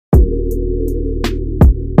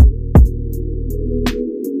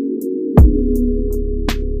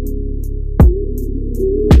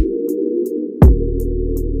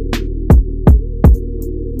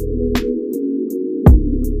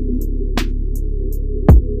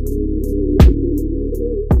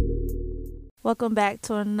Welcome back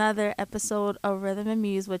to another episode of Rhythm and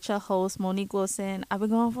Muse with your host, Monique Wilson. I've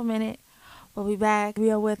been gone for a minute, but we back.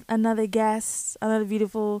 We are with another guest, another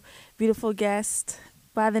beautiful, beautiful guest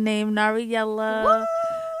by the name Nariyella.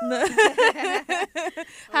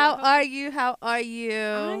 How are you? How are you?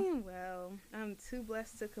 I am well. I'm too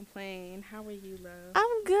blessed to complain. How are you, love?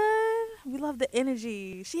 I'm good. We love the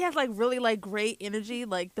energy. She has really great energy,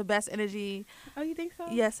 like the best energy. Oh, you think so?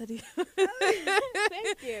 Yes, I do.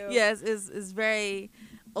 Thank you. Yes, is very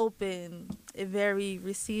open, very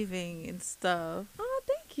receiving and stuff. Oh,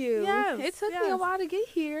 thank you. Yes, It took me a while to get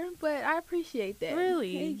here, but I appreciate that.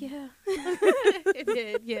 Really? Yeah. It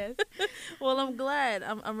did, yes. Well, I'm glad.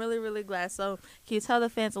 I'm really glad. So, can you tell the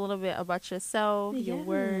fans a little bit about yourself, your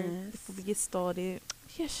work, before we get started?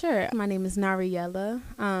 Yeah, sure. My name is Nariyella.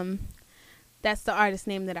 That's the artist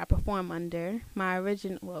name that I perform under. My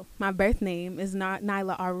birth name is not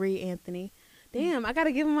Nyla Ari Anthony. Damn, I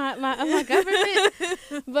gotta give him my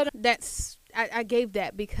government. But I gave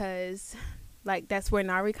that because that's where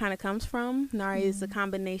Nari kind of comes from. Nari is a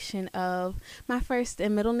combination of my first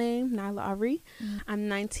and middle name, Nyla Ari. I'm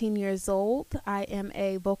 19 years old. I am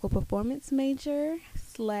a vocal performance major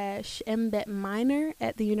 / MBET minor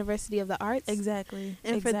at the University of the Arts. Exactly.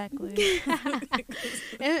 And exactly.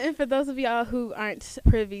 And for those of y'all who aren't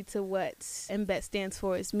privy to what MBET stands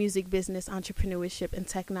for, it's Music, Business, Entrepreneurship, and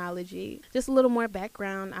Technology. Just a little more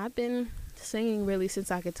background. I've been singing really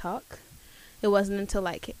since I could talk. It wasn't until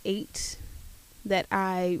 8 that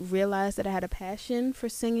I realized that I had a passion for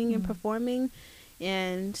singing and performing.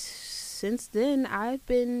 And since then, I've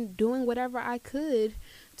been doing whatever I could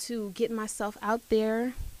to get myself out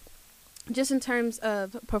there, just in terms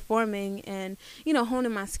of performing and,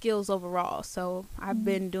 honing my skills overall. So I've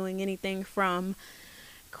been doing anything from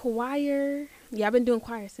choir. Yeah, I've been doing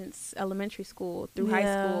choir since elementary school through high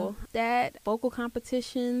school. That, vocal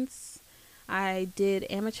competitions. I did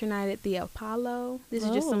amateur night at the Apollo. This is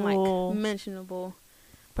just some mentionable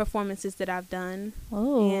performances that I've done.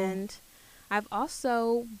 And I've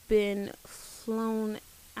also been flown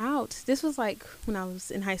out. This was when I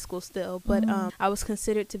was in high school still, but I was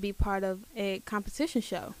considered to be part of a competition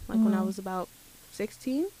show when I was about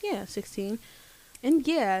 16. Yeah, 16. And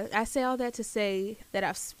yeah, I say all that to say that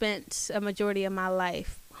I've spent a majority of my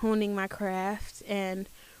life honing my craft and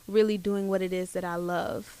really doing what it is that I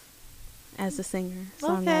love as a singer,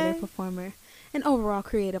 songwriter, performer, and overall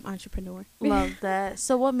creative entrepreneur. Love that.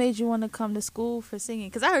 So what made you want to come to school for singing?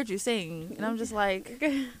 Because I heard you sing, and I'm just like,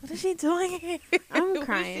 what is she doing here? I'm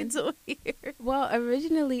crying. What is she doing here? Well,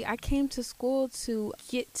 originally, I came to school to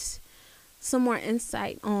get some more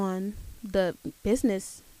insight on the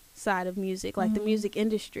business side of music, the music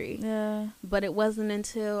industry. Yeah. But it wasn't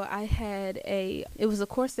until I had it was a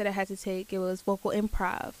course that I had to take. It was vocal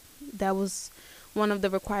improv. That was one of the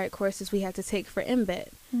required courses we had to take for MBET.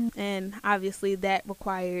 And obviously that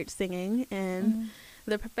required singing. And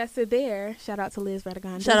the professor there, shout out to Liz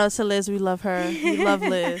Radaganda. Shout out to Liz. We love her. We love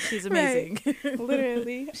Liz. She's amazing. Right.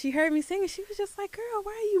 Literally. She heard me sing and she was just like, girl,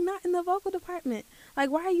 why are you not in the vocal department? Why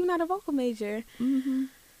are you not a vocal major? And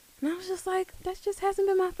I was just like, that just hasn't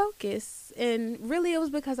been my focus. And really it was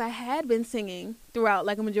because I had been singing throughout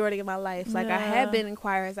a majority of my life. I had been in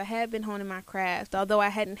choirs. I had been honing my craft. Although I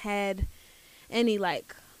hadn't had any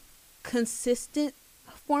consistent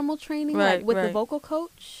formal training with the vocal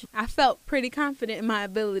coach, I felt pretty confident in my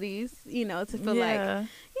abilities, to feel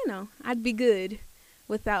I'd be good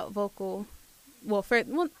without vocal.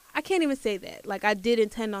 I can't even say that. I did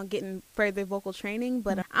intend on getting further vocal training,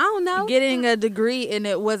 but I don't know. Getting a degree in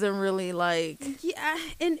it wasn't really Yeah,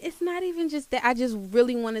 and it's not even just that. I just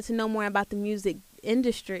really wanted to know more about the music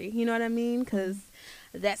industry. You know what I mean? Because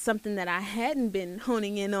that's something that I hadn't been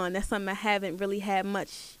honing in on. That's something I haven't really had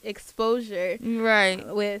much exposure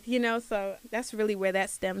with, so that's really where that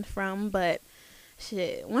stemmed from. But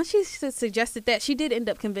shit, once she suggested that, she did end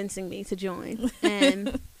up convincing me to join.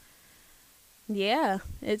 And yeah,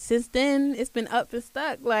 since then it's been up and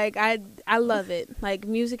stuck. I love it.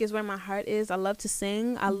 Music is where my heart is. I love to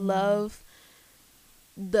sing. I love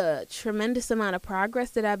the tremendous amount of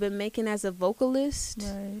progress that I've been making as a vocalist.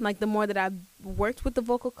 The more that I've worked with the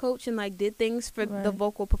vocal coach and did things for the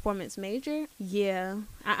vocal performance major. Yeah,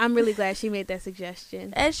 I'm really glad she made that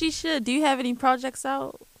suggestion. As she should. Do you have any projects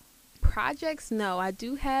out? Projects? No, I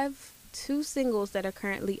do have 2 singles that are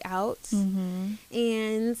currently out.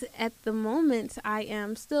 And at the moment I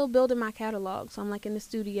am still building my catalog. So I'm in the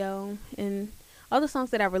studio, and all the songs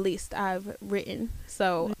that I released, I've written.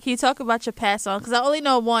 So can you talk about your past song? Because I only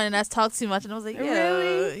know one, and that's Talk Too Much. And I was like,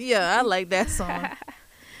 really? Yeah, I like that song.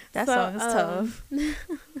 That song is tough.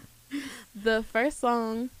 The first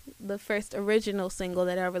song the first original single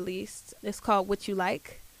that I released. It's called What You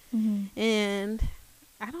Like. And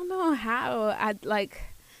I don't know how I like.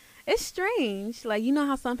 It's strange. Like, you know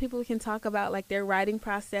how some people can talk about like their writing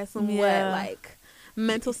process and what like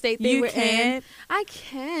mental state they were in. I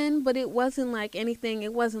can, but it wasn't like anything.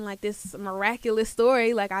 It wasn't like this miraculous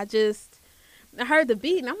story. Like I heard the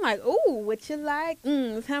beat and I'm like, ooh, what you like?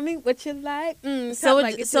 Tell me what you like.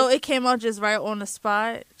 So it came out just right on the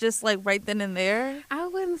spot, just like right then and there. I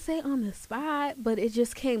wouldn't say on the spot, but it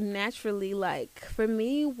just came naturally. Like for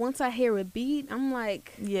me, once I hear a beat, I'm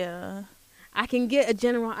like, yeah, I can get a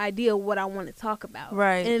general idea of what I want to talk about.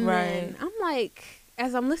 Right, and right. then I'm like,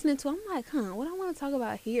 as I'm listening to it, I'm like, what I want to talk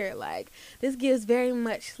about here? Like this gives very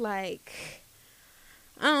much like,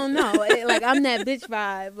 I don't know, like I'm that bitch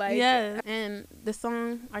vibe. Like, and the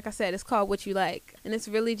song, like I said, it's called What You Like, and it's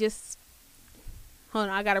really just, hold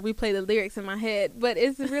on, I gotta replay the lyrics in my head, but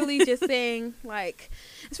it's really just saying like,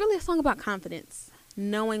 it's really a song about confidence,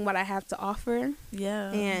 knowing what I have to offer,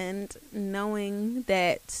 and knowing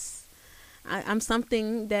that I'm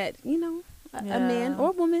something that, you know, a man or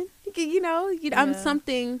a woman, I'm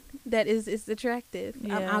something that is attractive.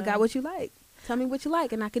 I got what you like. Tell me what you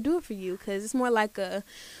like, and I could do it for you. Because it's more like to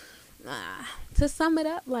sum it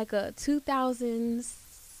up, like a 2000s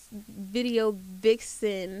video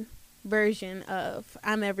vixen version of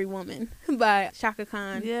 "I'm Every Woman" by Shaka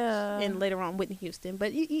Khan, and later on Whitney Houston.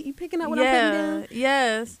 But you picking up what I'm putting down?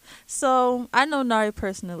 Yes. So I know Nari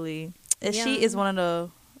personally, and she is one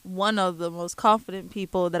of the most confident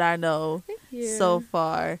people that I know so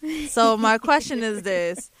far. So my question is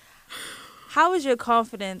this: how is your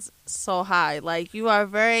confidence so high? Like, you are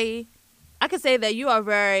I could say that you are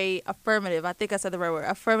very affirmative. I think I said the right word.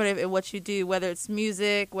 Affirmative in what you do, whether it's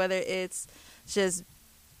music, whether it's just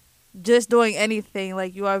doing anything.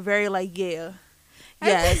 Like, you are very like,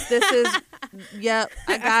 yes, this is, yep,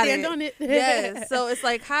 I got stand on it. Yes. So it's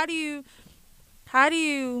like, how do you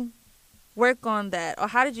work on that, or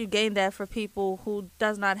how did you gain that for people who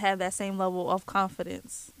does not have that same level of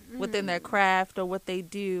confidence within their craft or what they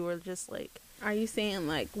do, or just like, are you saying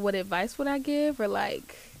like what advice would I give, or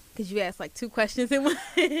like, because you asked like two questions in one?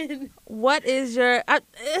 What is your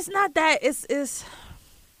it's not that, it's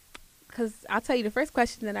because I'll tell you the first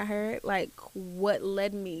question that I heard, like what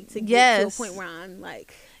led me to get to a point where I'm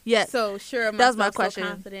like so sure of myself, that's my question. So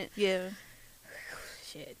confident.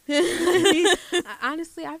 Shit.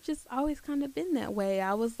 Honestly, I've just always kind of been that way.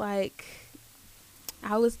 I was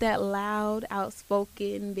that loud,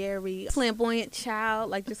 outspoken, very flamboyant child,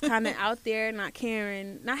 like just kind of out there, not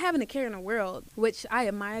having a care in the world, which I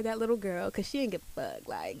admire that little girl because she didn't give a fuck.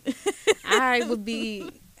 Like, I would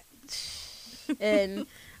be, and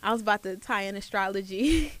I was about to tie in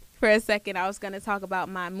astrology for a second. I was going to talk about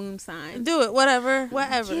my moon sign. Do it, whatever.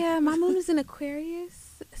 Yeah, my moon is in Aquarius.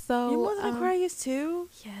 So your moon's in Aquarius too?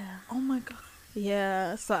 Yeah. Oh my God.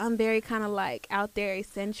 Yeah, so I'm very kind of like out there,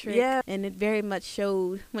 eccentric, and it very much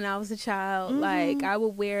showed when I was a child. Like, I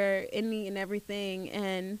would wear any and everything,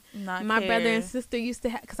 and my brother and sister used to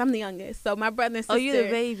have, because I'm the youngest, so my brother and sister. Oh, you're the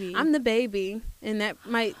baby. I'm the baby, and that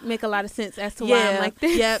might make a lot of sense as to why I'm like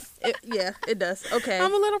this. Yep, it does. Okay.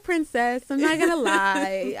 I'm a little princess, I'm not gonna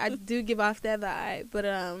lie. I do give off that vibe, but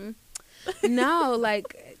no,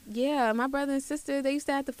 like, yeah, my brother and sister, they used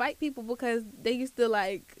to have to fight people because they used to,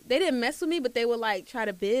 like, they didn't mess with me, but they would, like, try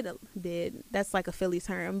to bid. That's like a Philly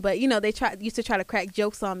term. But, you know, they used to try to crack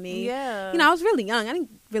jokes on me. Yeah. You know, I was really young. I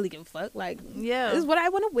didn't really give a fuck. Like, this is what I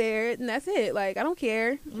want to wear, and that's it. Like, I don't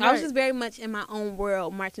care. Right. I was just very much in my own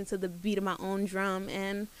world, marching to the beat of my own drum.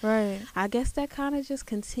 And I guess that kind of just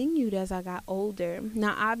continued as I got older.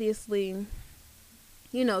 Now, obviously,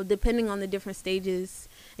 you know, depending on the different stages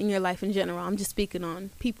in your life in general, I'm just speaking on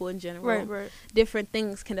people in general, different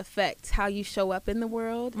things can affect how you show up in the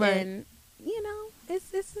world, and you know,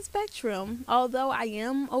 it's a spectrum. Although I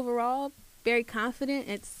am overall very confident,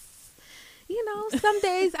 it's, you know, some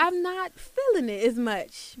days I'm not feeling it as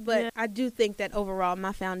much, but I do think that overall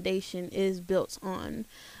my foundation is built on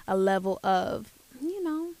a level of, you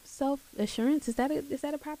know, self-assurance. Is that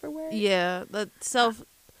a proper word? Yeah, the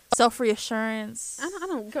self-reassurance.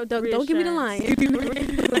 Don't give me the line.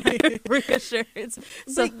 Reassurance.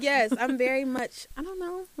 But yes, I'm very much, I don't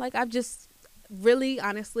know, like, I've just really,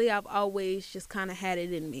 honestly, I've always just kind of had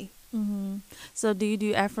it in me. So do you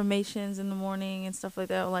do affirmations in the morning and stuff like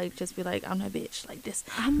that? Like, just be like, I'm that bitch, like this.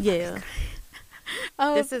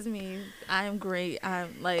 This is me. I am great.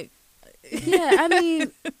 I'm like, I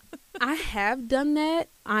mean, I have done that.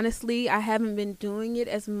 Honestly, I haven't been doing it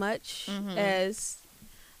as much as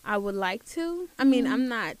I would like to. I mean, I'm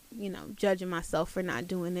not, judging myself for not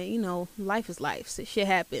doing it. Life is life. So shit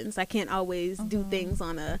happens. I can't always do things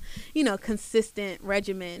on a, consistent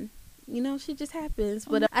regimen. Shit just happens.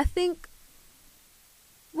 But I think,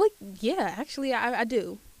 well, yeah, actually, I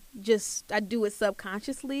do. I do it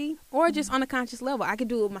subconsciously or just on a conscious level. I could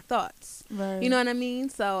do it with my thoughts. Right. You know what I mean?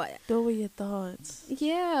 So do it with your thoughts.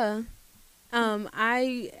 Yeah.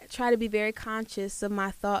 I try to be very conscious of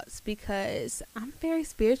my thoughts because I'm very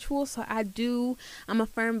spiritual. So I'm a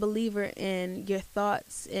firm believer in your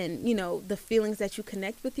thoughts and, the feelings that you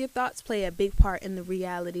connect with your thoughts play a big part in the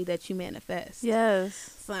reality that you manifest.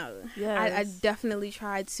 Yes. So yes. I definitely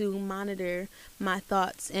try to monitor my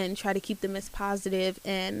thoughts and try to keep them as positive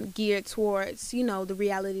and geared towards, the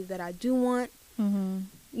reality that I do want,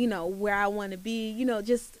 where I want to be,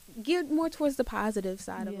 just geared more towards the positive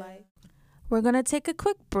side of life. We're going to take a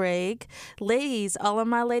quick break. Ladies, all of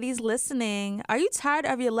my ladies listening, are you tired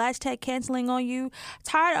of your lash tag canceling on you?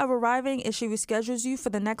 Tired of arriving and she reschedules you for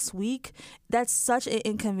the next week? That's such an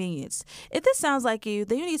inconvenience. If this sounds like you,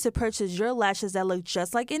 then you need to purchase your lashes that look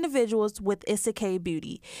just like individuals with Issake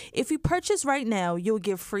Beauty. If you purchase right now, you'll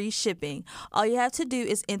get free shipping. All you have to do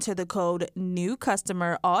is enter the code NEW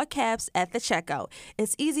CUSTOMER, all caps, at the checkout.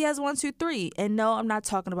 It's easy as 1, 2, 3. And no, I'm not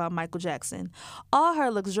talking about Michael Jackson. All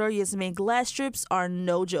her luxurious mink lash strips are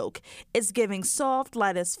no joke. It's giving soft,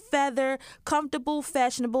 light as feather, comfortable,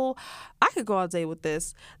 fashionable. I could go all day with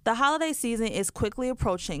this. The holiday season is quickly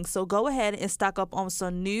approaching, so go ahead and stock up on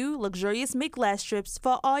some new luxurious mink lash strips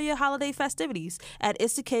for all your holiday festivities at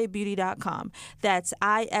issakebeauty.com. That's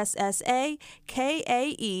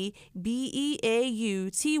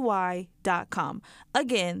ISSAKAEBEAUTY.com.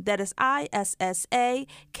 Again, that is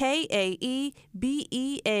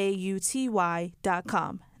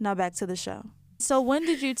ISSAKAEBEAUTY.com. Now back to the show. So when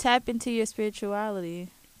did you tap into your spirituality?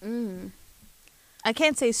 I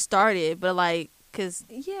can't say started, but because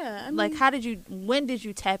when did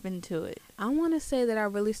you tap into it? I want to say that I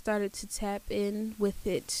really started to tap in with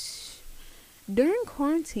it during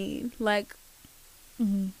quarantine.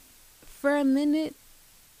 For a minute,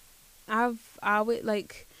 I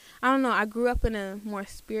don't know, I grew up in a more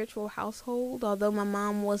spiritual household, although my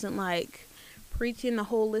mom wasn't preaching the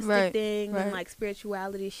holistic thing and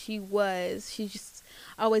spirituality. She's just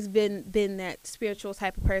always been that spiritual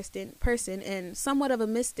type of person and somewhat of a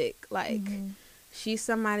mystic. She's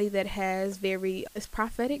somebody that has it's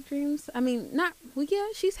prophetic dreams. I mean,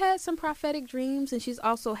 she's had some prophetic dreams, and she's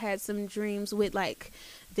also had some dreams with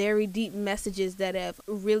very deep messages that have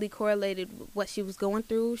really correlated with what she was going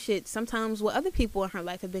through. Sometimes what other people in her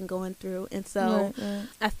life have been going through. And so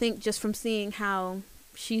I think just from seeing how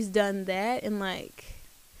she's done that and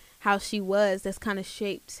how she was, that's kind of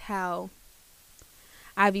shaped how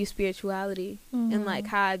I view spirituality and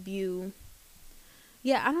how I view,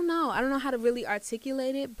 I don't know how to really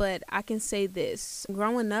articulate it, but I can say this.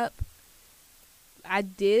 Growing up, I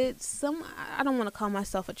don't want to call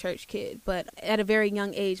myself a church kid, but at a very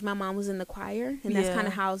young age, my mom was in the choir, and that's kind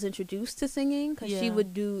of how I was introduced to singing, because she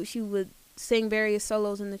would sing various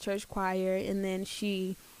solos in the church choir, and then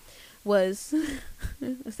she was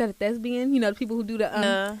is that a thespian? The people who do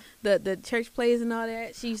the church plays and all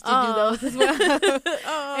that. She used to do those as well.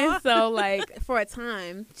 And so for a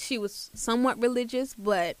time she was somewhat religious,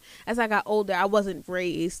 but as I got older, I wasn't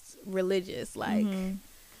raised religious. I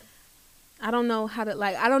don't know how to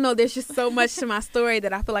I don't know. There's just so much to my story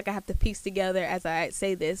that I feel like I have to piece together as I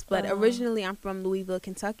say this. But originally, I'm from Louisville,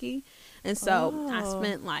 Kentucky, and so I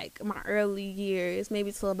spent my early years,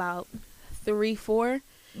 maybe till about 3, 4.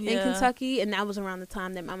 In Kentucky, and that was around the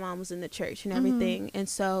time that my mom was in the church and everything. And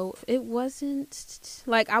so it wasn't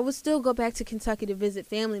I would still go back to Kentucky to visit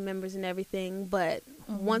family members and everything, but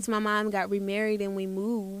once my mom got remarried and we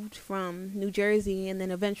moved from New Jersey and then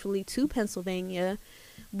eventually to Pennsylvania,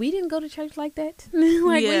 we didn't go to church like that.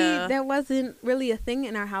 That wasn't really a thing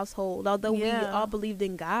in our household. Although we all believed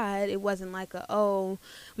in God, it wasn't we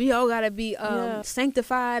all gotta be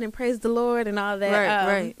sanctified and praise the Lord and all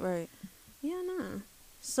that. Right. Yeah, no.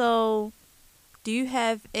 So, do you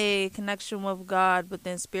have a connection with God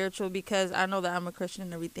within spiritual? Because I know that I'm a Christian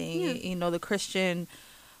and everything. Yeah. The Christian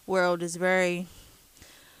world is very,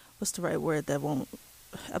 what's the right word that won't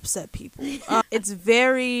upset people? It's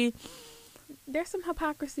very... There's some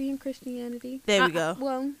hypocrisy in Christianity. There we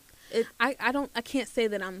go. I can't say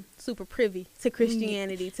that I'm super privy to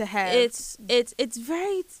Christianity to have. It's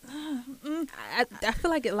very. I feel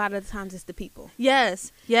like a lot of the times it's the people.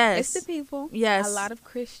 Yes. It's the people. Yes. A lot of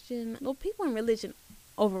people in religion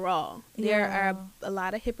overall. There are a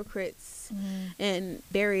lot of hypocrites in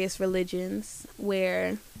various religions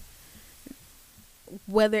where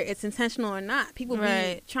whether it's intentional or not. People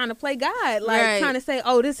Right. be trying to play God, like Right. trying to say,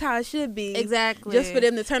 "Oh, this is how it should be." Exactly. Just for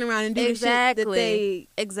them to turn around and do the shit that they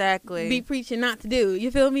exactly be preaching not to do.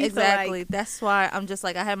 You feel me? exactly. So, like, That's why I'm just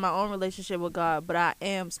like, I have my own relationship with God, but I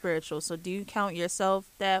am spiritual. So do you count yourself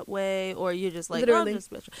that way, or you're just like, Literally. oh, I'm just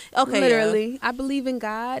spiritual? Okay, literally, I believe in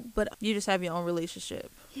God, but you just have your own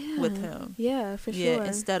relationship with Him. Yeah, for Yeah, sure.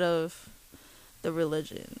 instead of the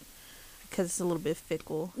religion, because it's a little bit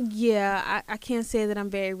fickle. Yeah, I can't say that I'm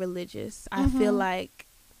very religious. I feel like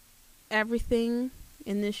everything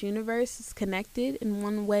in this universe is connected in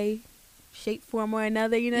one way, shape, form, or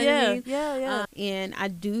another. You know what I mean? Yeah. And I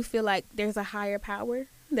do feel like there's a higher power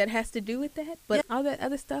that has to do with that. But all that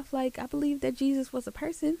other stuff, like, I believe that Jesus was a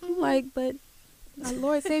person, like, but our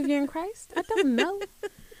Lord Savior in Christ, I don't know.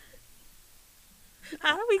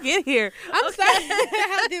 How did we get here? I'm sorry.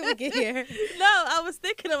 How did we get here? No, I was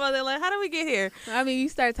thinking about it. Like, how did we get here? I mean, you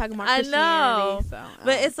started talking about I Christianity. know, So,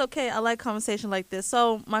 but it's okay. I like conversation like this.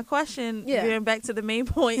 So my question, getting back to the main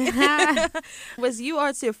point, was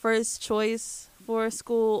UArts your first choice for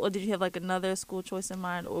school, or did you have like another school choice in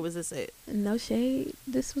mind, or was this it? No shade.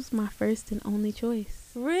 This was my first and only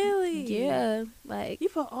choice. Really? Yeah. Like, You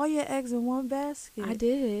put all your eggs in one basket. I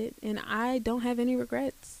did. And I don't have any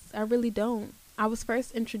regrets. I really don't. I was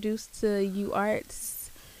first introduced to UArts,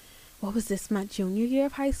 what was this, my junior year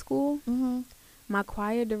of high school? Mm-hmm. My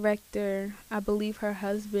choir director, I believe her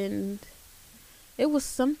husband, it was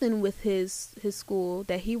something with his school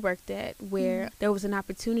that he worked at where there was an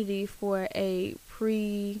opportunity for a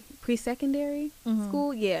pre-secondary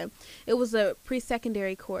school. Yeah, it was a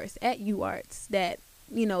pre-secondary course at UArts that,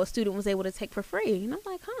 you know, a student was able to take for free. And I'm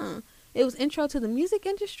like, it was intro to the music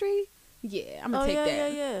industry. Yeah, I'm gonna take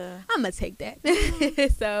that. Yeah. I'm gonna take that.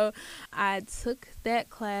 So I took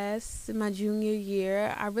that class in my junior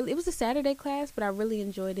year. It was a Saturday class, but I really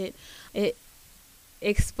enjoyed it. It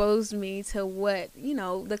exposed me to what, you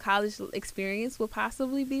know, the college experience would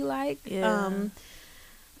possibly be like. Yeah.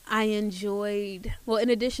 I enjoyed, well,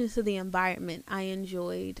 in addition to the environment, I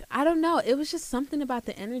don't know, it was just something about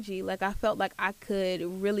the energy. Like, I felt like I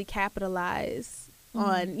could really capitalize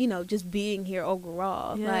on, you know, just being here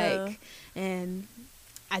overall. Like, and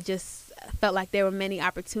I just felt like there were many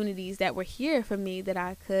opportunities that were here for me that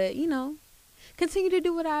I could, you know, continue to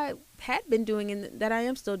do what I had been doing and that I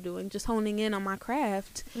am still doing, just honing in on my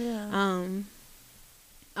craft. Although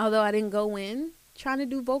I didn't go in trying to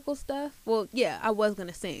do vocal stuff. Well, yeah, I was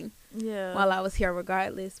gonna sing while I was here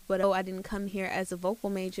regardless, but I didn't come here as a vocal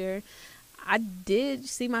major. I did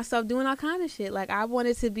see myself doing all kind of shit. Like, I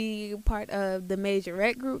wanted to be part of the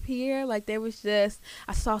majorette group here. Like, there was just,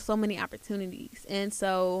 I saw so many opportunities. And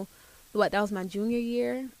so, that was my junior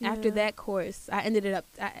year. After that course, I ended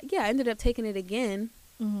up taking it again,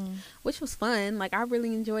 which was fun. Like, I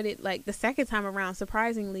really enjoyed it, like, the second time around,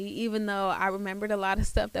 surprisingly, even though I remembered a lot of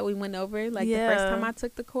stuff that we went over, like, the first time I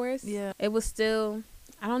took the course. It was still,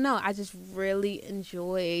 I don't know, I just really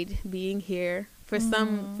enjoyed being here for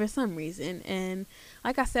some reason. And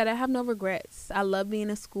like I said, I have no regrets. I love being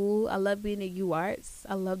in school. I love being at UArts.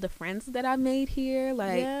 I love the friends that I made here.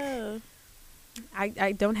 Like,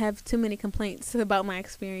 I don't have too many complaints about my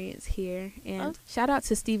experience here. And shout out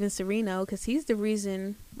to Steven Sereno, because he's the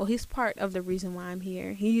reason, well, he's part of the reason why I'm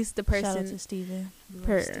here. He's the person. Shout out to Steven.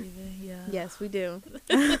 Yes, we do.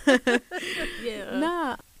 Yeah.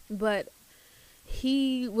 Nah, but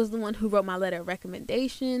he was the one who wrote my letter of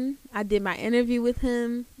recommendation. I did my interview with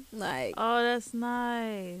him. Like, oh, that's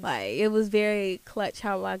nice. Like, it was very clutch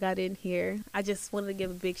how I got in here. I just wanted to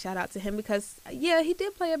give a big shout out to him because, yeah, he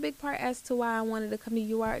did play a big part as to why I wanted to come to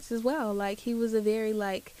UArts as well. Like, he was a very,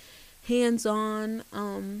 like, hands-on,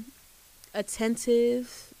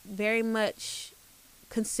 attentive, very much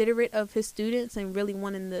considerate of his students and really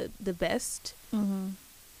wanting the best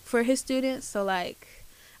for his students. So, like,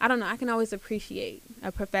 I don't know, I can always appreciate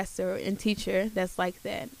a professor and teacher that's like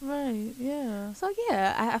that. Right, yeah. So,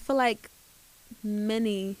 yeah, I feel like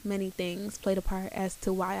many, many things played a part as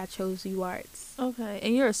to why I chose UArts. Okay,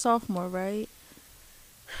 and you're a sophomore, right?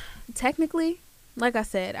 Technically, like I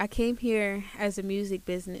said, I came here as a music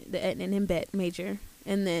business, an embed major,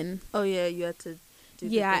 and then... Oh, yeah, you had to do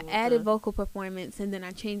I added vocal performance, and then I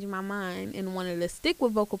changed my mind and wanted to stick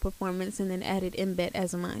with vocal performance, and then added embed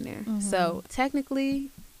as a minor. So, technically,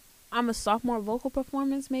 I'm a sophomore vocal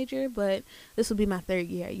performance major, but this will be my third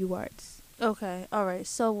year at UArts. Okay, all right.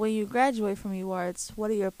 So when you graduate from UArts, what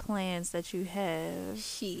are your plans that you have?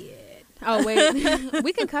 Shit. Oh, wait.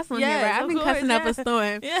 We can cuss on here, right? I've been cussing up a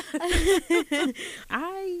storm. Yeah.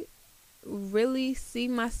 I really see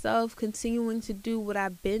myself continuing to do what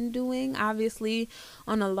I've been doing. Obviously,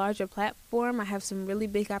 on a larger platform, I have some really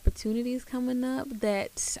big opportunities coming up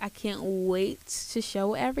that I can't wait to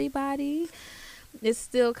show everybody. It's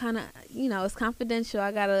still kind of, it's confidential.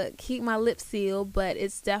 I gotta keep my lips sealed, but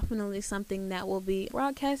it's definitely something that will be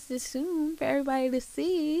broadcasted soon for everybody to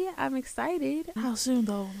see. I'm excited. How soon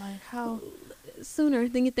though? Like how? Sooner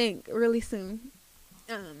than you think. Really soon.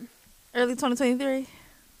 Early 2023.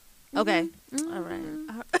 Okay. Mm-hmm. All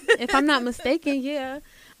right. If I'm not mistaken, yeah.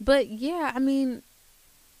 But yeah, I mean,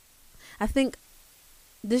 I think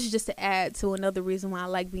this is just to add to another reason why I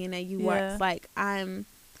like being at UArts. Yeah. Like, I'm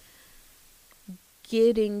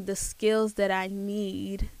getting the skills that I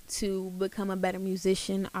need to become a better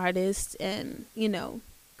musician, artist, and,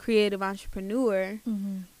 creative entrepreneur.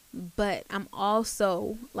 Mm-hmm. But I'm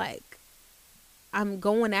also, like, I'm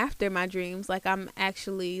going after my dreams. Like, I'm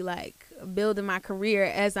actually, like, building my career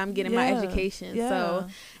as I'm getting my education. Yeah. So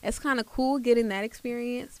it's kind of cool getting that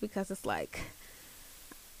experience, because it's like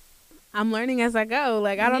I'm learning as I go.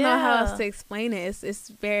 Like, I don't know how else to explain it. It's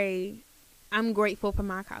very, I'm grateful for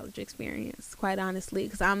my college experience, quite honestly,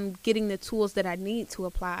 because I'm getting the tools that I need to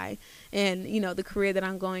apply and, the career that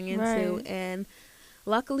I'm going into. Right. And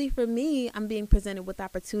luckily for me, I'm being presented with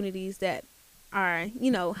opportunities that are,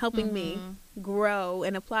 helping me grow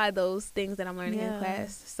and apply those things that I'm learning in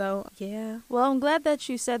class. So, yeah. Well, I'm glad that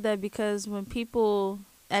you said that, because when people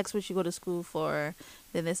ask what you go to school for,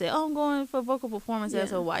 then they say, oh, I'm going for vocal performance. Yeah.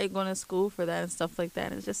 So why are you going to school for that and stuff like that?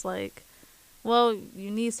 And it's just like, well,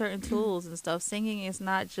 you need certain tools and stuff. Singing is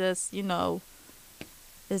not just,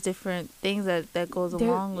 there's different things that goes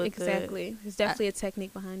along with it. Exactly. There's definitely a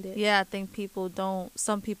technique behind it. Yeah, I think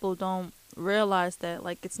some people don't realize that,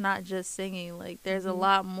 like, it's not just singing. Like, there's a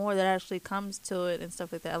lot more that actually comes to it and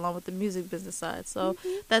stuff like that, along with the music business side. So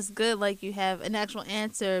that's good, like, you have an actual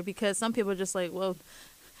answer, because some people are just like, well,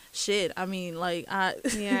 shit, I mean, like, like,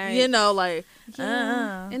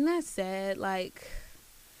 And that's sad. Like,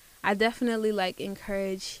 I definitely, like,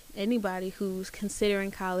 encourage anybody who's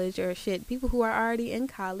considering college, or people who are already in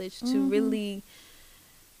college, to really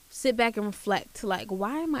sit back and reflect, like,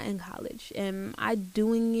 why am I in college? Am I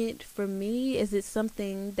doing it for me? Is it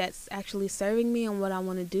something that's actually serving me and what I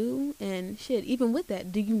want to do? And even with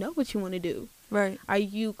that, do you know what you want to do? Right. Are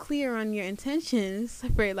you clear on your intentions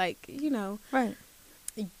for, like, right,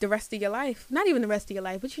 the rest of your life? Not even the rest of your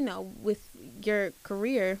life, but, with your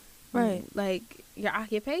career. Right. Like, your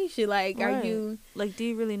occupation. Like, right. Are you... Like, do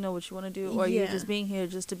you really know what you want to do? Or are you just being here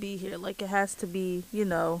just to be here? Like, it has to be,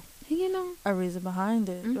 a reason behind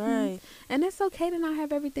it. Right. And it's okay to not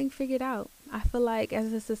have everything figured out. I feel like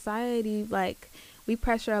as a society, like, we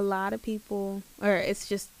pressure a lot of people, or it's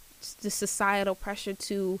just the societal pressure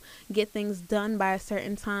to get things done by a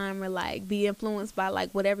certain time, or, like, be influenced by,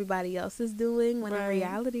 like, what everybody else is doing, when in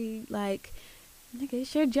reality, like, nigga,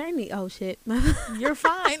 it's your journey. Oh, shit. You're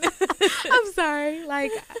fine. I'm sorry.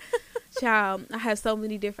 Like, child, I have so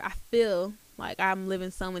many different... I feel like I'm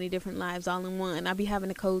living so many different lives all in one. I be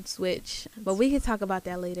having a code switch. But we can talk about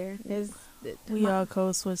that later. We all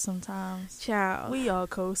code switch sometimes. Child. We all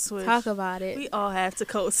code switch. Talk about it. We all have to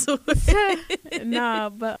code switch.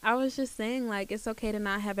 No, but I was just saying, like, it's okay to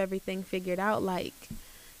not have everything figured out. Like,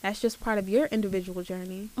 that's just part of your individual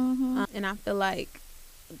journey. And I feel like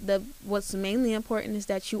what's mainly important is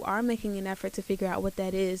that you are making an effort to figure out what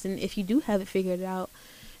that is. And if you do have it figured out,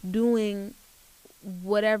 doing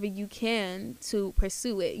whatever you can to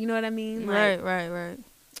pursue it. You know what I mean? Like, right.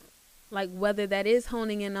 Like, whether that is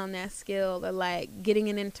honing in on that skill, or, like, getting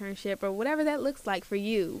an internship, or whatever that looks like for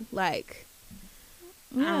you. Like,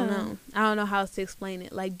 I don't know how else to explain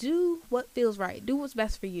it. Like, do what feels right. Do what's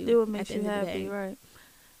best for you. Do what makes you happy, right.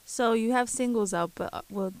 So you have singles out, but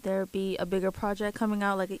will there be a bigger project coming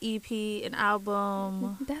out, like an EP, an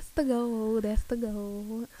album? That's the goal.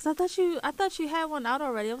 Cause I thought you had one out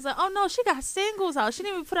already. I was like, oh no, she got singles out. She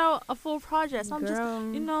didn't even put out a full project. So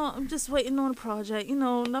I'm just waiting on a project.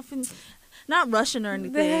 Nothing, not rushing or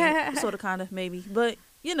anything. Sort of, kind of, maybe, but.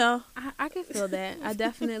 I can feel that.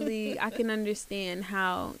 I can understand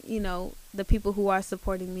how, the people who are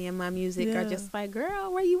supporting me in my music are just like,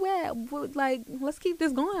 girl, where you at? Like, let's keep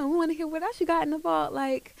this going. We want to hear what else you got in the vault.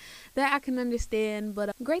 Like, that I can understand.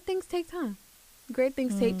 But great things take time.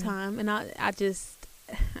 And I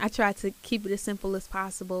try to keep it as simple as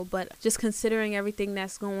possible. But just considering everything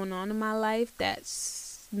that's going on in my life,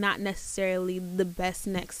 that's not necessarily the best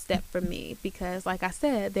next step for me, because, like I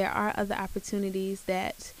said, there are other opportunities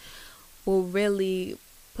that will really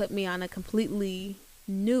put me on a completely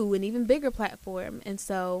new and even bigger platform. And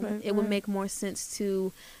so it would make more sense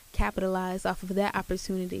to capitalize off of that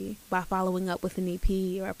opportunity by following up with an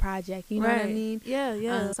EP or a project. You know what I mean? Yeah,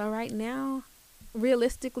 yeah. So right now,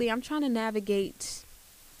 realistically, I'm trying to navigate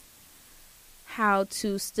how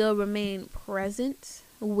to still remain present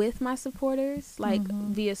with my supporters, like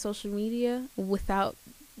via social media, without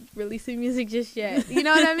releasing music just yet. You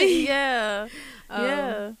know what I mean? Yeah.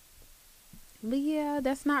 Yeah. But yeah,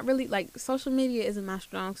 that's not really, like, social media isn't my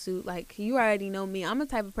strong suit. Like, you already know me. I'm the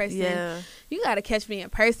type of person, you gotta catch me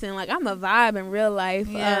in person. Like, I'm a vibe in real life.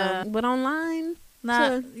 But online,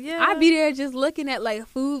 I'd be there just looking at, like,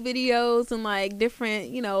 food videos and, like, different,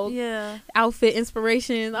 you know, outfit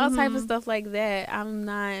inspirations, all type of stuff like that. I'm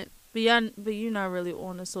not. But you're not really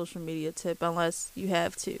on a social media tip unless you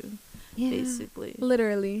have to, basically.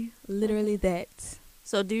 Literally that.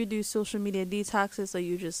 So do you do social media detoxes, or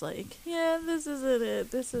you just like, this isn't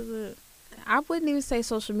it, this isn't? I wouldn't even say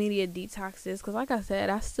social media detoxes, because like I said,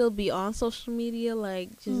 I still be on social media,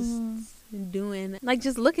 like, just doing, like,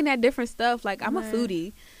 just looking at different stuff. Like, I'm a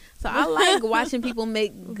foodie, so I like watching people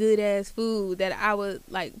make good ass food that I would,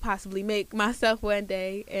 like, possibly make myself one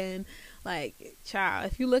day. And, like,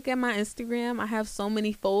 child, if you look at my Instagram, I have so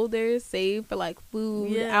many folders saved for, like,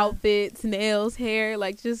 food, outfits, nails, hair,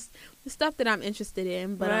 like, just the stuff that I'm interested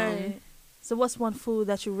in. But so what's one food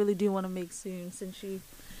that you really do want to make soon?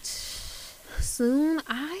 Soon,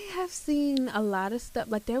 I have seen a lot of stuff.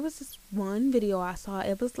 Like, there was this one video I saw.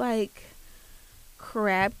 It was like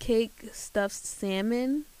crab cake stuffed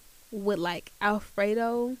salmon with, like,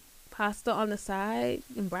 Alfredo pasta on the side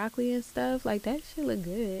and broccoli and stuff. Like, that shit look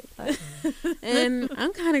good. Like, and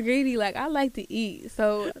I'm kind of greedy. Like, I like to eat,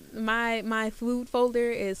 so my food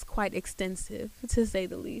folder is quite extensive, to say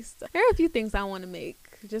the least. There are a few things I want to make.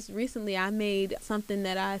 Just recently I made something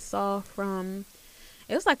that I saw from,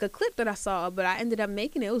 it was like a clip that I saw, but I ended up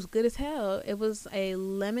making it. It was good as hell. It was a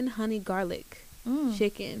lemon honey garlic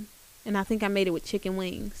chicken, and I think I made it with chicken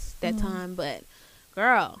wings that time. But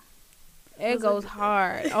girl, it goes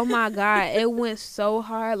hard. Oh my God. It went so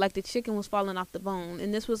hard. Like, the chicken was falling off the bone.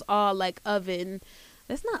 And this was all, like, oven.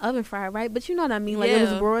 That's not oven fried, right? But you know what I mean. Like, it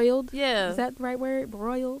was broiled. Yeah. Is that the right word?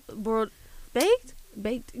 Broiled? Baked?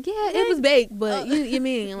 Baked. Yeah, it was baked. But you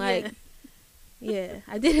mean, like,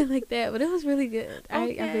 I did it like that. But it was really good. I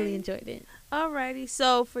really enjoyed it. Alrighty.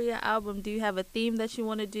 So, for your album, do you have a theme that you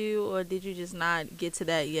want to do? Or did you just not get to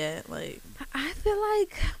that yet? Like, I feel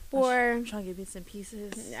like I'm trying to get bits and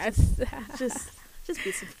pieces. Just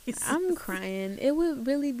bits and pieces. I'm crying. It would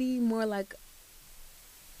really be more like,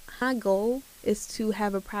 my goal is to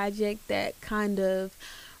have a project that kind of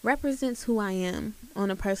represents who I am on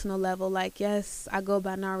a personal level. Like, yes, I go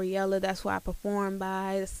by Nariyella. That's who I perform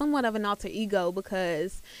by. It's somewhat of an alter ego,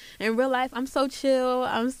 because in real life, I'm so chill.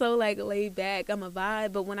 I'm so, like, laid back. I'm a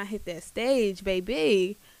vibe. But when I hit that stage,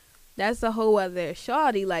 baby, that's a whole other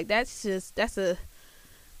shawty. Like,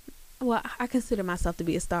 well, I consider myself to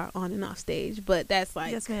be a star on and off stage, but that's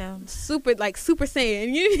like super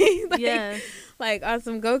Saiyan, you know? Like, like on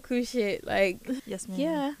some Goku shit. Like, yes, ma'am.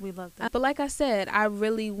 Yeah, we love that. But like I said, I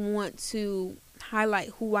really want to highlight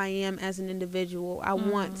who I am as an individual. I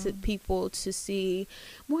want people to see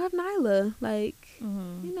more of Nyla, like,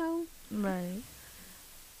 you know,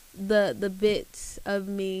 the bits of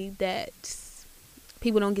me that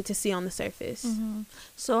people don't get to see on the surface.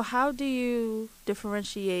 So how do you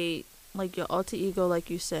differentiate, like, your alter ego, like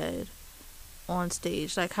you said, on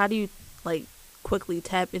stage? Like, how do you, like, quickly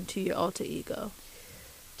tap into your alter ego?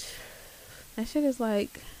 That shit is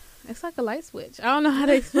like, it's like a light switch. I don't know how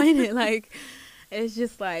to explain it. Like, it's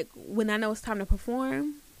just like, when I know it's time to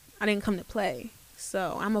perform, I didn't come to play.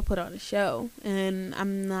 So I'm gonna put on a show, and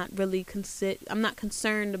I'm not really I'm not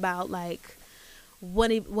concerned about, like,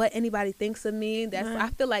 what anybody thinks of me. That's I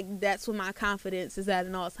feel like that's when my confidence is at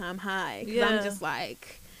an all-time high, because I'm just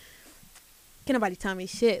like, can nobody tell me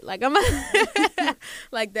shit? Like, I'm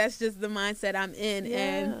like, that's just the mindset I'm in.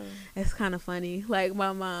 And it's kind of funny. Like,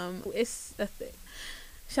 my mom, it's a thing.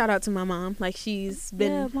 Shout out to my mom. Like, she's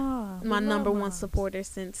been my number one supporter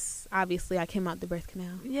since, obviously, I came out the birth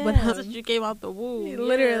canal. Yeah, but since you came out the womb.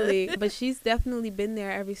 Literally. But she's definitely been there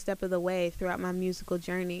every step of the way throughout my musical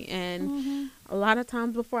journey. And a lot of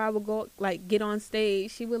times before I would go, like, get on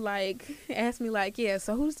stage, she would, like, ask me, like, yeah,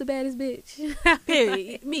 so who's the baddest bitch?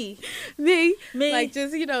 Period. Me. Like,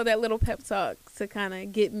 just, you know, that little pep talk to kind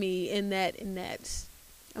of get me in that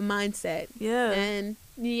mindset. Yeah. And,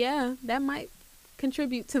 yeah, that might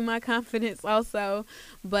contribute to my confidence also.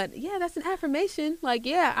 But yeah, that's an affirmation. Like,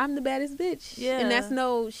 yeah, I'm the baddest bitch. Yeah. And that's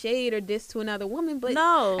no shade or diss to another woman, but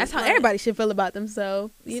no, that's how, like, everybody should feel about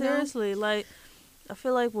themselves. You seriously, know? Like, I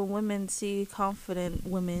feel like when women see confident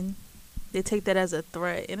women, they take that as a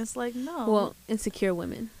threat, and it's like, no. Well, insecure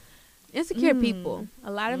women, insecure people, a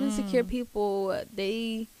lot of insecure people,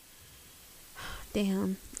 they,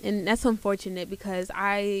 damn, and that's unfortunate because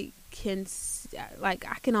I can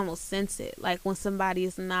almost sense it, like when somebody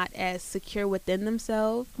is not as secure within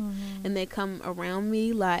themselves, and they come around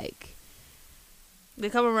me, like they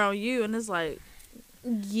come around you, and it's like,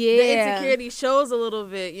 yeah, the insecurity shows a little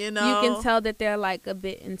bit, you know. You can tell that they're like a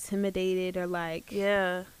bit intimidated, or like,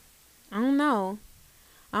 yeah, I don't know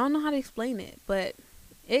how to explain it, but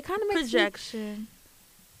it kind of makes projection.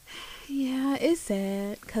 Yeah, it's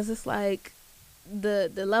sad because it's like the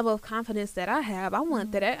level of confidence that I have. I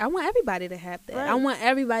want that. I want everybody to have that. Right. I want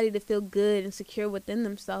everybody to feel good and secure within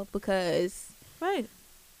themselves, because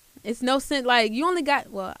it's no sense, like, you only got,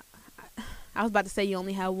 well, I was about to say you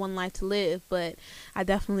only have one life to live, but I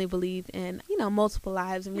definitely believe in, multiple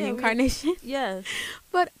lives and reincarnation. Yes.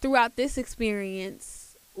 But throughout this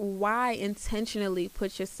experience, why intentionally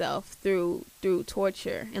put yourself through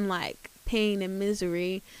torture and like pain and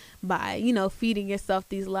misery by, feeding yourself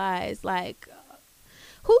these lies? Like,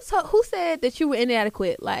 who said that you were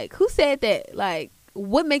inadequate? Like, who said that? Like,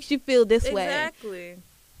 what makes you feel this way? Exactly.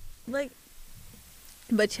 Like,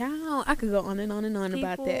 but child, I could go on and on and on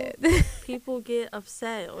about that. People get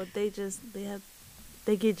upset, or they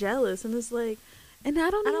get jealous, and it's like, and I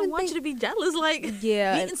don't want you to be jealous. Like,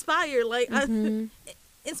 yeah, be inspired. Like,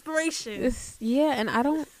 inspiration. And I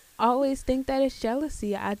don't always think that it's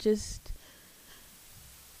jealousy. I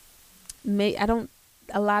don't.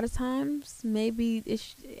 A lot of times, maybe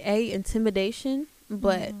it's intimidation,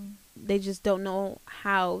 but they just don't know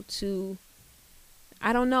how to.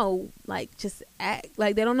 I don't know, like, just act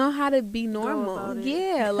like they don't know how to be normal.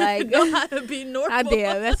 Yeah, like know how to be normal.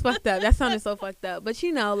 Yeah, that's fucked up. That sounded so fucked up. But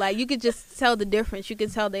like, you could just tell the difference. You can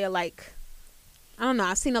tell they're like, I don't know.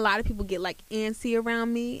 I've seen a lot of people get like antsy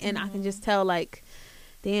around me, and I can just tell, like,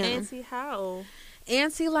 damn. Antsy how?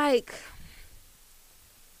 Antsy, like,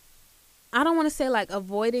 I don't want to say like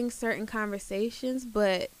avoiding certain conversations,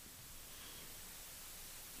 but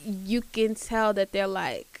you can tell that they're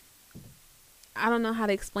like, I don't know how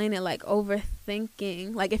to explain it, like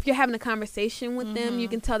overthinking. Like, if you're having a conversation with them, you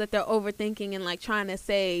can tell that they're overthinking and like trying to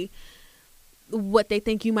say what they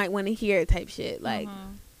think you might want to hear type shit. Like,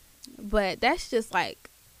 but that's just like,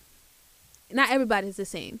 not everybody's the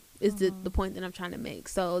same is the point that I'm trying to make.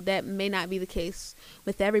 So that may not be the case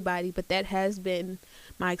with everybody, but that has been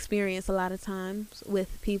my experience a lot of times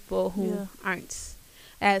with people who aren't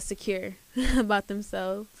as secure about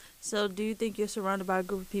themselves. So do you think you're surrounded by a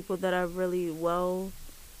group of people that are really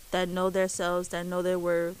that know themselves, that know their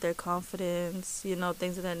worth, their confidence,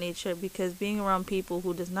 things of that nature? Because being around people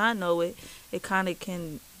who does not know it, it kind of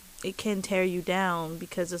can tear you down,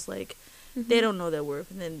 because it's like, they don't know their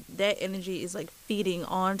worth, and then that energy is like feeding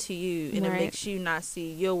onto you, and it makes you not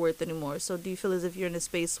see your worth anymore. So do you feel as if you're in a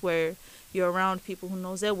space where you're around people who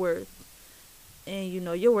knows their worth, and you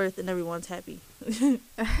know your worth, and everyone's happy?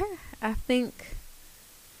 I think,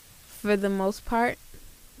 for the most part,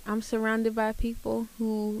 I'm surrounded by people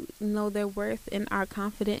who know their worth and are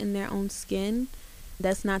confident in their own skin.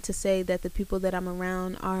 That's not to say that the people that I'm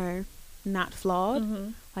around are not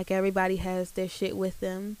flawed. Like, everybody has their shit with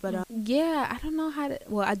them. But I don't know how to,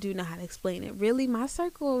 well, I do know how to explain it. Really, my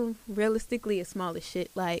circle realistically is small as shit.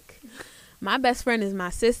 Like, my best friend is my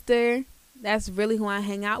sister. That's really who I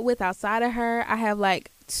hang out with. Outside of her, I have like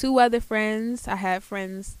 2 other friends. I have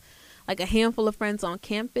friends, like a handful of friends on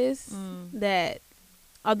campus that,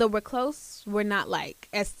 although we're close, we're not like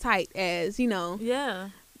as tight as,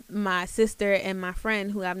 my sister and my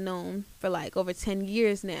friend who I've known for like over 10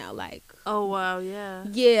 years now. Like, oh wow,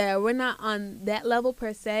 yeah, we're not on that level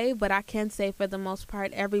per se, but I can say for the most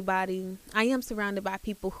part, I am surrounded by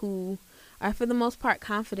people who are for the most part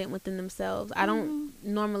confident within themselves. I don't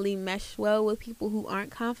normally mesh well with people who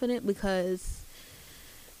aren't confident, because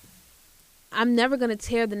I'm never going to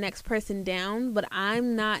tear the next person down, but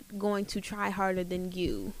I'm not going to try harder than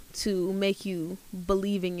you to make you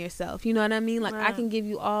believe in yourself. You know what I mean? Like, I can give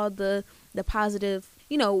you all the positive,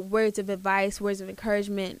 words of advice, words of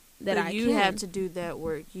encouragement that I can. You have to do that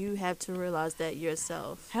work. You have to realize that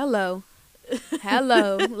yourself. Hello.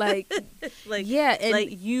 Like, yeah. And, like,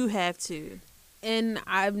 you have to. And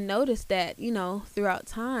I've noticed that, throughout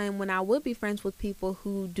time, when I would be friends with people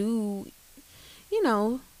who do,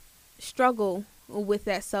 struggle with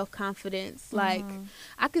that self-confidence, like,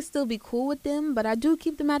 I could still be cool with them, but I do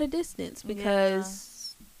keep them at a distance,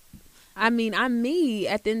 because I mean, I'm me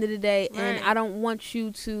at the end of the day, and I don't want you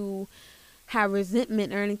to have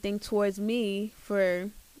resentment or anything towards me for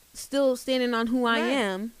still standing on who I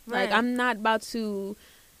am. Like, I'm not about to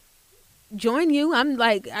join you. I'm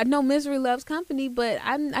like, I know misery loves company, but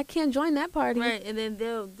I can't join that party. Right, and then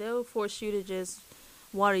they'll force you to just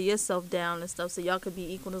water yourself down and stuff so y'all could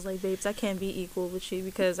be equal. It's like, babes, I can't be equal with you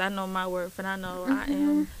because I know my worth and I know I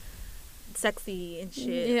am sexy and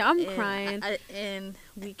shit. Yeah, I'm crying. And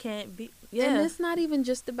we can't be. Yeah. And it's not even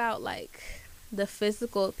just about, like, the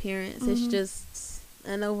physical appearance. It's just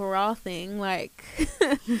an overall thing. Like,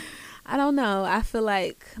 I don't know. I feel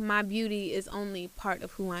like my beauty is only part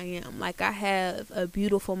of who I am. Like, I have a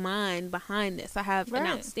beautiful mind behind this. I have an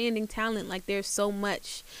outstanding talent. Like, there's so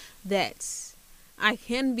much that I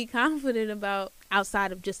can be confident about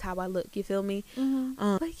outside of just how I look. You feel me?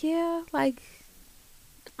 But yeah, like,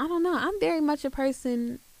 I don't know. I'm very much a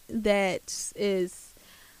person that is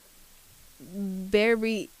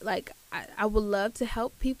very, like, I would love to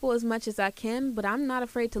help people as much as I can, but I'm not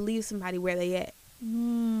afraid to leave somebody where they at.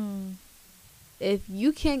 If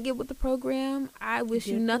you can't get with the program, I wish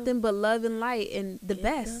you nothing but love and light and the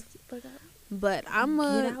best. But I'm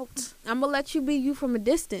gonna let you be you from a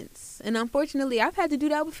distance. And unfortunately, I've had to do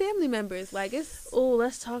that with family members. Like, it's... Oh,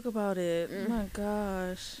 let's talk about it. Oh my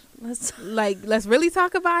gosh. Let's really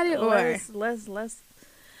talk about it, or let's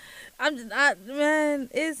man,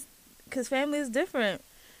 it's because family is different.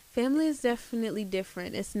 Family is definitely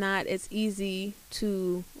different. It's not as easy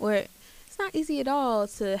to, or it's not easy at all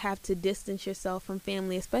to have to distance yourself from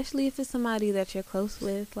family, especially if it's somebody that you're close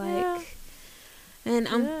with. Like, and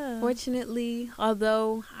unfortunately,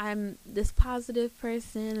 although I'm this positive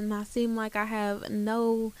person and I seem like I have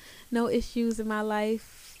no issues in my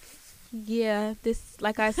life, this,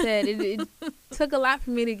 like I said, it took a lot for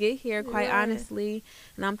me to get here, quite honestly.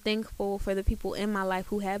 And I'm thankful for the people in my life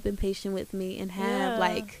who have been patient with me and have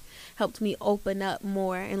like helped me open up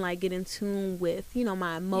more and like get in tune with, you know,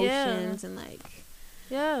 my emotions and like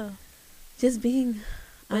just being.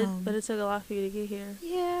 But it took a lot for you to get here.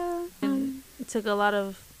 Yeah. It took a lot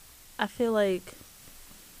of, I feel like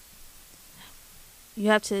you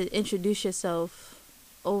have to introduce yourself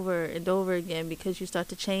over and over again because you start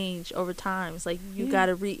to change over time. It's like you got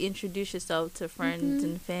to reintroduce yourself to friends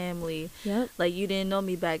and family. Like, you didn't know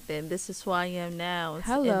me back then. This is who I am now.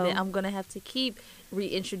 And then I'm going to have to keep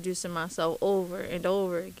reintroducing myself over and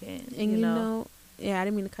over again. And you know, I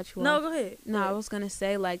didn't mean to cut you off. No, go ahead. No, I was going to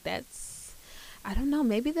say, like, that's, I don't know,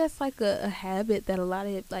 maybe that's like a habit that a lot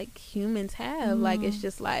of like humans have. Like, it's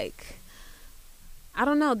just like, I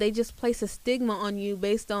don't know, they just place a stigma on you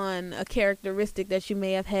based on a characteristic that you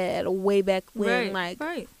may have had way back when.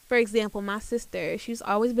 For example, my sister, she's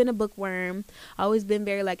always been a bookworm, always been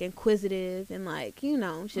very like inquisitive and like, you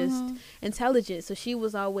know, just intelligent. So she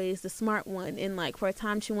was always the smart one, and like for a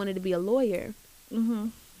time she wanted to be a lawyer.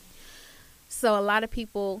 So a lot of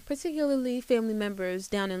people, particularly family members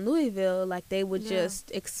down in Louisville, like they would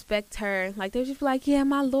just expect her, like they would just be like, yeah,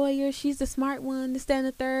 my lawyer, she's the smart one, this, that, and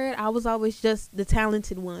the third. I was always just the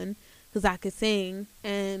talented one because I could sing.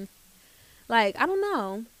 And like, I don't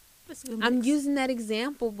know. I'm using that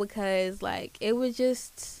example because like it was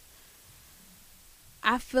just,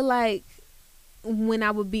 I feel like when I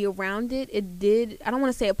would be around it, it did, I don't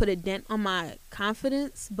want to say it put a dent on my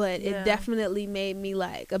confidence, but it definitely made me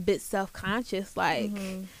like a bit self-conscious. Like,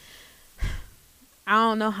 I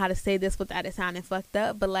don't know how to say this without it sounding fucked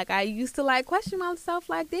up, but like I used to like question myself,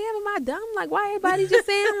 like, damn, am I dumb? Like, why everybody just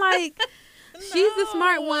saying like she's the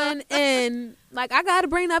smart one, and like I gotta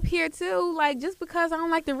bring up here too, like just because I don't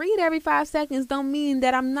like to read every 5 seconds don't mean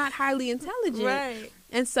that I'm not highly intelligent. Right.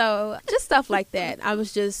 And so just stuff like that. I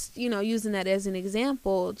was just, you know, using that as an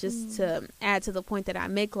example just to add to the point that I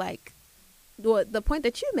make, like, the point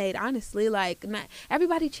that you made, honestly. Like, not,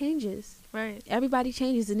 everybody changes. Right. Everybody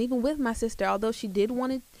changes. And even with my sister, although she did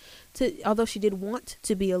want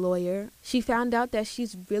to be a lawyer, she found out that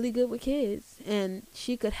she's really good with kids. And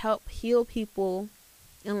she could help heal people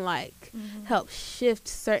and, like, help shift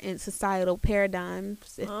certain societal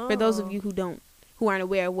paradigms. For those of you who aren't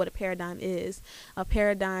aware of what a paradigm is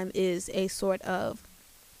a sort of,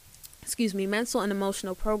 mental and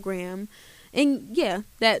emotional program, and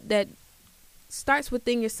that starts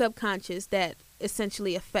within your subconscious that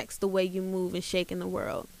essentially affects the way you move and shake in the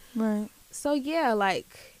world. Right. So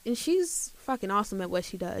and she's fucking awesome at what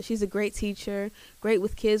she does. She's a great teacher, great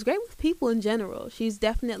with kids, great with people in general. She's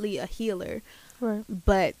definitely a healer. Right.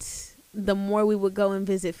 But the more we would go and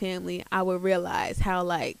visit family, I would realize how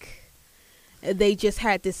like they just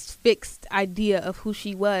had this fixed idea of who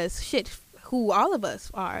she was. Who all of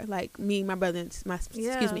us are. Like me, my brother, and my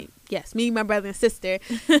brother and sister.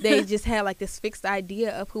 They just had like this fixed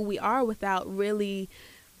idea of who we are without really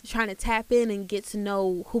trying to tap in and get to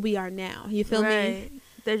know who we are now. You feel me?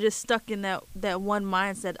 they're just stuck in that one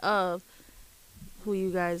mindset of who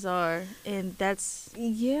you guys are, and that's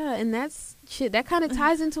and that's shit. That kind of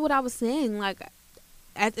ties into what I was saying. Like,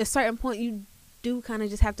 at a certain point, you do kind of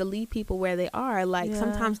just have to leave people where they are. Like,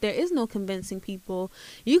 sometimes there is no convincing people.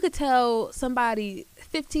 You could tell somebody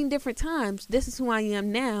 15 different times, this is who I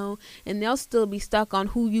am now, and they'll still be stuck on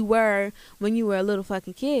who you were when you were a little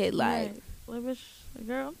fucking kid. Like,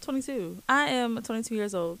 girl, I'm 22. I am 22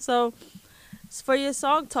 years old. So for your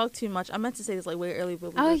song "Talk Too Much," I meant to say this like way early,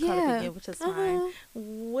 but we got caught up again, which is fine.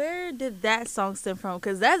 Where did that song stem from?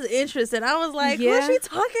 Because that's interesting. I was like, who's she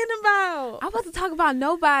talking about? I'm about to talk about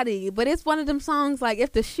nobody, but it's one of them songs like,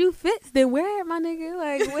 if the shoe fits, then wear it, my nigga.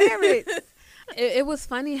 Like, wear it. It was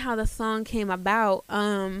funny how the song came about.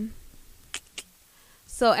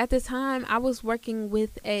 So at the time, I was working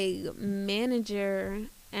with a manager,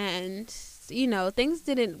 and you know, things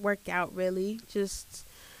didn't work out really. Just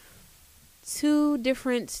two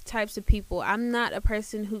different types of people. I'm not a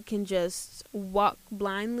person who can just walk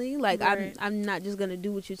blindly. Like, I'm not just gonna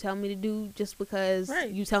do what you tell me to do just because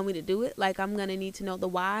you tell me to do it. Like, I'm gonna need to know the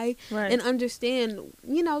why and understand,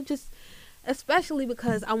 you know, just especially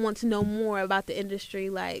because I want to know more about the industry.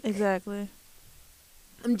 Like, exactly.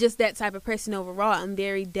 I'm just that type of person overall. I'm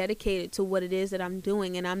very dedicated to what it is that I'm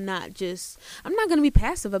doing, and I'm not going to be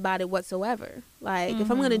passive about it whatsoever. Like,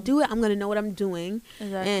 if I'm going to do it, I'm going to know what I'm doing.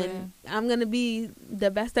 Exactly. And I'm going to be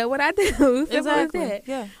the best at what I do. Exactly.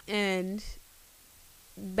 Yeah. And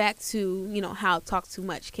back to, you know, how Talk Too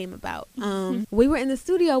Much came about. We were in the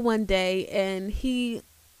studio one day, and he,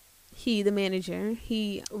 the manager,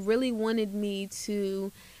 he really wanted me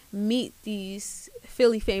to meet these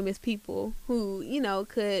Philly famous people who, you know,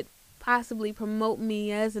 could possibly promote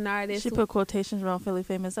me as an artist. She put quotations around Philly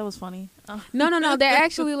famous. That was funny. Oh. No. They're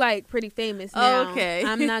actually like pretty famous now. Oh, okay.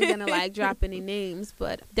 I'm not gonna like drop any names,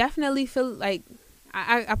 but definitely feel like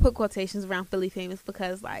I put quotations around Philly famous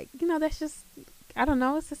because, like, you know, that's just, I don't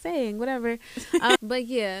know, it's a saying, whatever. But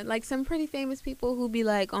yeah, like some pretty famous people who be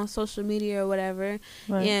like on social media or whatever,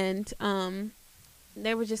 and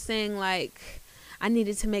they were just saying like, I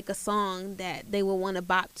needed to make a song that they would want to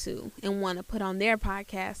bop to and want to put on their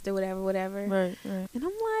podcast or whatever. Right. And I'm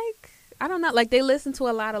like, I don't know. Like, they listen to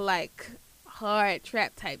a lot of, like, hard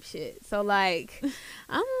trap type shit. So, like,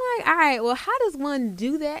 I'm like, all right, well, how does one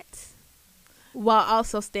do that while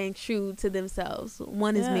also staying true to themselves?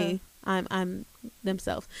 One is me. I'm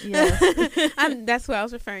themselves. Yeah. That's what I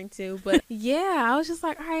was referring to. But, yeah, I was just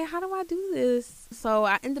like, all right, how do I do this? So,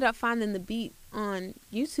 I ended up finding the beat on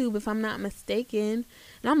YouTube, if I'm not mistaken,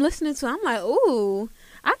 and I'm listening to it. I'm like, ooh,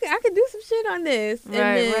 I could do some shit on this. And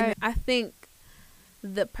then I think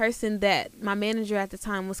the person that my manager at the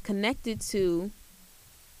time was connected to,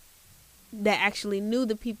 that actually knew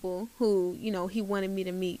the people who, you know, he wanted me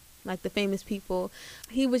to meet, like the famous people,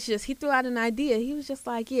 he threw out an idea. He was just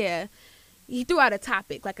like, he threw out a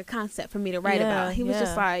topic, like a concept for me to write about. He was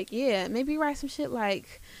just like, maybe write some shit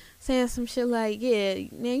like, saying some shit like,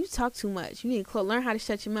 man, you talk too much. You need to learn how to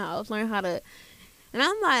shut your mouth. Learn how to... And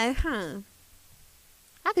I'm like,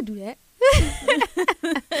 I could do that.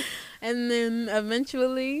 And then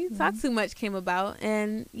eventually, Talk Too Much came about.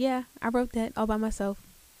 And, yeah, I wrote that all by myself.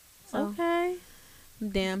 So, okay.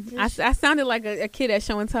 Damn. I sounded like a kid at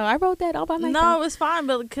show and tell. I wrote that all by myself. No, it's fine,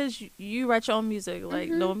 but because you write your own music. Like,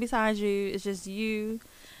 no one beside you. It's just you.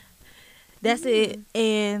 That's it.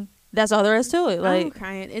 And... that's all there is to it. Like, I'm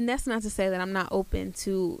crying, and that's not to say that I'm not open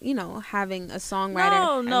to, you know, having a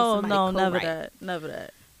songwriter. No, never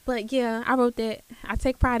that. But yeah, I wrote that. I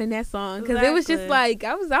take pride in that song because it was just like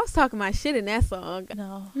I was talking my shit in that song.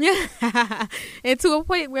 No, yeah, and to a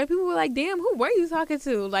point where people were like, "Damn, who were you talking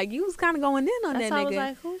to?" Like, you was kind of going in on that nigga. I was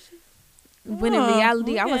like, "Who's she?" When in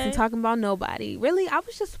reality, I wasn't talking about nobody. Really, I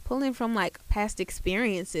was just pulling from like past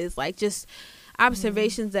experiences, like just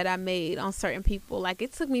observations that I made on certain people. Like,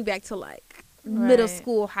 it took me back to like middle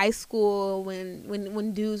school, high school,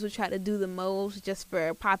 when dudes would try to do the most just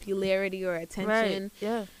for popularity or attention.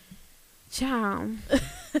 Yeah. Child.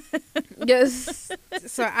 Yes.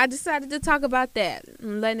 So I decided to talk about that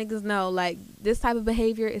and let niggas know, like, this type of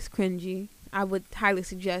behavior is cringy. I would highly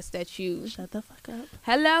suggest that you shut the fuck up.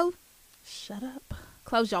 Hello? Shut up.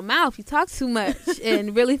 Close your mouth. You talk too much.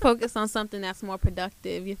 And really focus on something that's more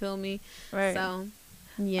productive. You feel me? Right. So,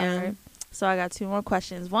 yeah. Right. So I got two more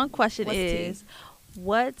questions. One question is,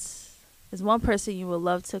 what is one person you would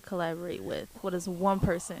love to collaborate with? What is one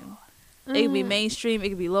person? It could be mainstream. It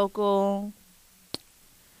could be local.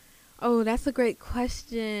 Oh, that's a great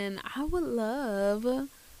question. I would love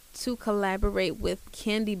to collaborate with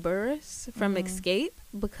Candy Burris from Escape,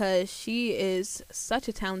 because she is such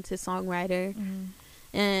a talented songwriter.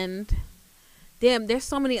 And damn, there's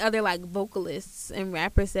so many other like vocalists and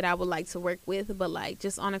rappers that I would like to work with, but like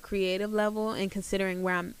just on a creative level and considering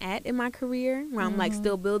where I'm at in my career, where I'm like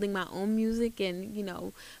still building my own music and, you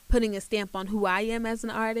know, putting a stamp on who I am as an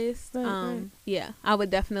artist. Right. Yeah, I would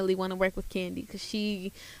definitely want to work with Candy because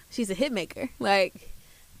she's a hit maker. Like,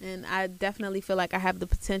 and I definitely feel like I have the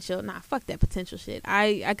potential. Nah, fuck that potential shit.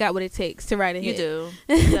 I got what it takes to write a hit. You do.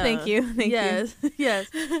 Thank you. Thank you. Yes.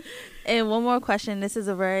 And one more question. This is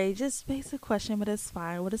a very just basic question, but it's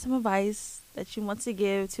fine. What is some advice that you want to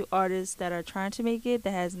give to artists that are trying to make it, that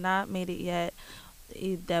has not made it yet,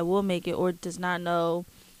 that will make it, or does not know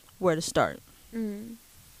where to start?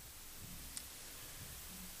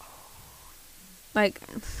 Like,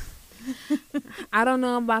 I don't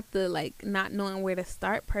know about the like not knowing where to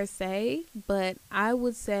start per se, but I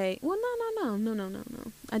would say, well, no.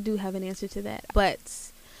 I do have an answer to that, but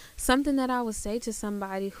something that I would say to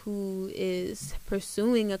somebody who is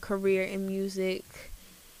pursuing a career in music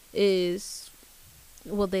is,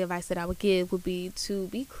 well, the advice that I would give would be to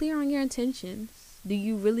be clear on your intentions. Do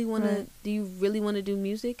you really want to? Right. Do you really want to do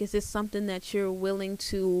music? Is this something that you're willing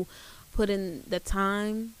to put in the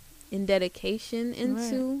time and dedication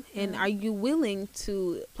into? Right. And are you willing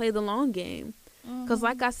to play the long game? Because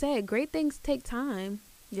like I said, great things take time.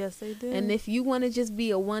 Yes, they do. And if you want to just be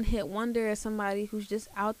a one-hit wonder or somebody who's just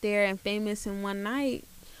out there and famous in one night,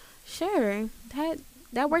 sure,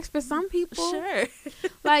 that works for some people. Sure.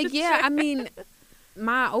 Like, yeah, Sure. I mean,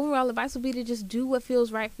 my overall advice would be to just do what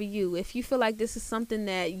feels right for you. If you feel like this is something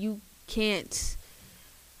that you can't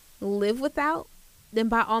live without, then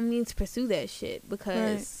by all means pursue that shit.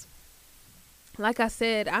 Because like I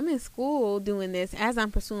said, I'm in school doing this as I'm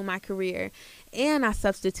pursuing my career, and I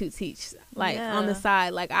substitute teach like on the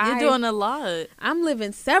side. Like, you're doing a lot. I'm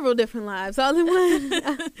living several different lives all in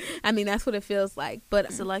one. I mean, that's what it feels like. But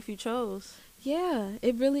It's the life you chose. yeah,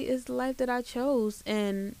 it really is the life that I chose,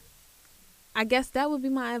 and I guess that would be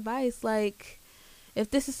my advice. Like,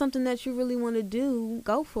 if this is something that you really want to do,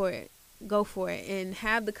 go for it. Go for it, and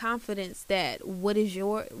have the confidence that what you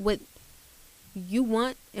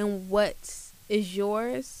want and what is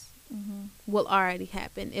yours will already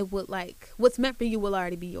happen. It would, like, what's meant for you will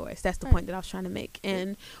already be yours. That's the point that I was trying to make.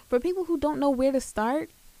 And for people who don't know where to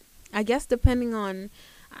start, I guess depending on,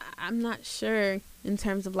 I'm not sure in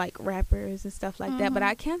terms of like rappers and stuff like that, but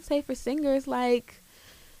I can say for singers, like,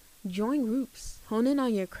 join groups, hone in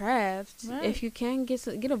on your craft. If you can get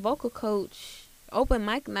a vocal coach, open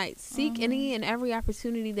mic nights, seek any and every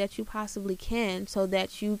opportunity that you possibly can, so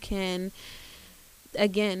that you can,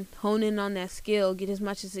 again, hone in on that skill, get as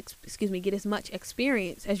much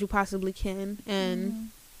experience as you possibly can.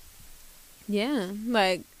 And yeah,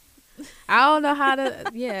 like, I don't know how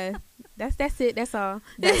to that's it, that's all.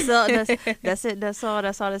 That's all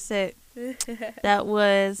that's it. That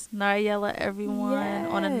was Nariyella, everyone,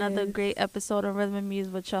 on another great episode of Rhythm and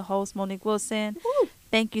Music with your host Monique Wilson. Woo.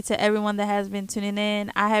 Thank you to everyone that has been tuning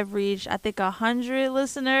in. I have reached, I think, 100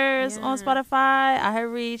 listeners on Spotify.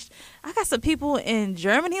 I got some people in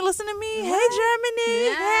Germany listening to me. Hey, Germany.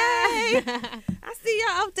 Hey. I see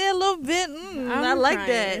y'all out there a little bit. I like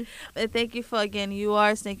that. And thank you for, again,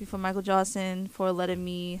 yours. Thank you for Michael Johnson for letting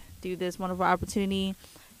me do this wonderful opportunity.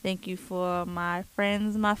 Thank you for my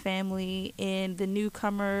friends, my family, and the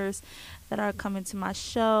newcomers that are coming to my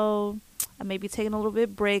show. I may be taking a little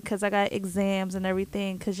bit break because I got exams and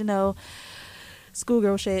everything because, you know,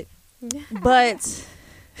 schoolgirl shit. But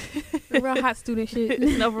real hot student shit.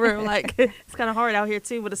 No, for real, like, it's kind of hard out here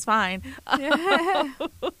too, but it's fine.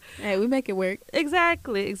 Hey, we make it work.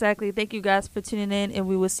 Exactly. Thank you guys for tuning in, and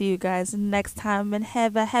we will see you guys next time, and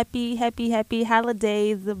have a happy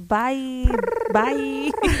holidays. Bye.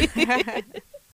 Bye.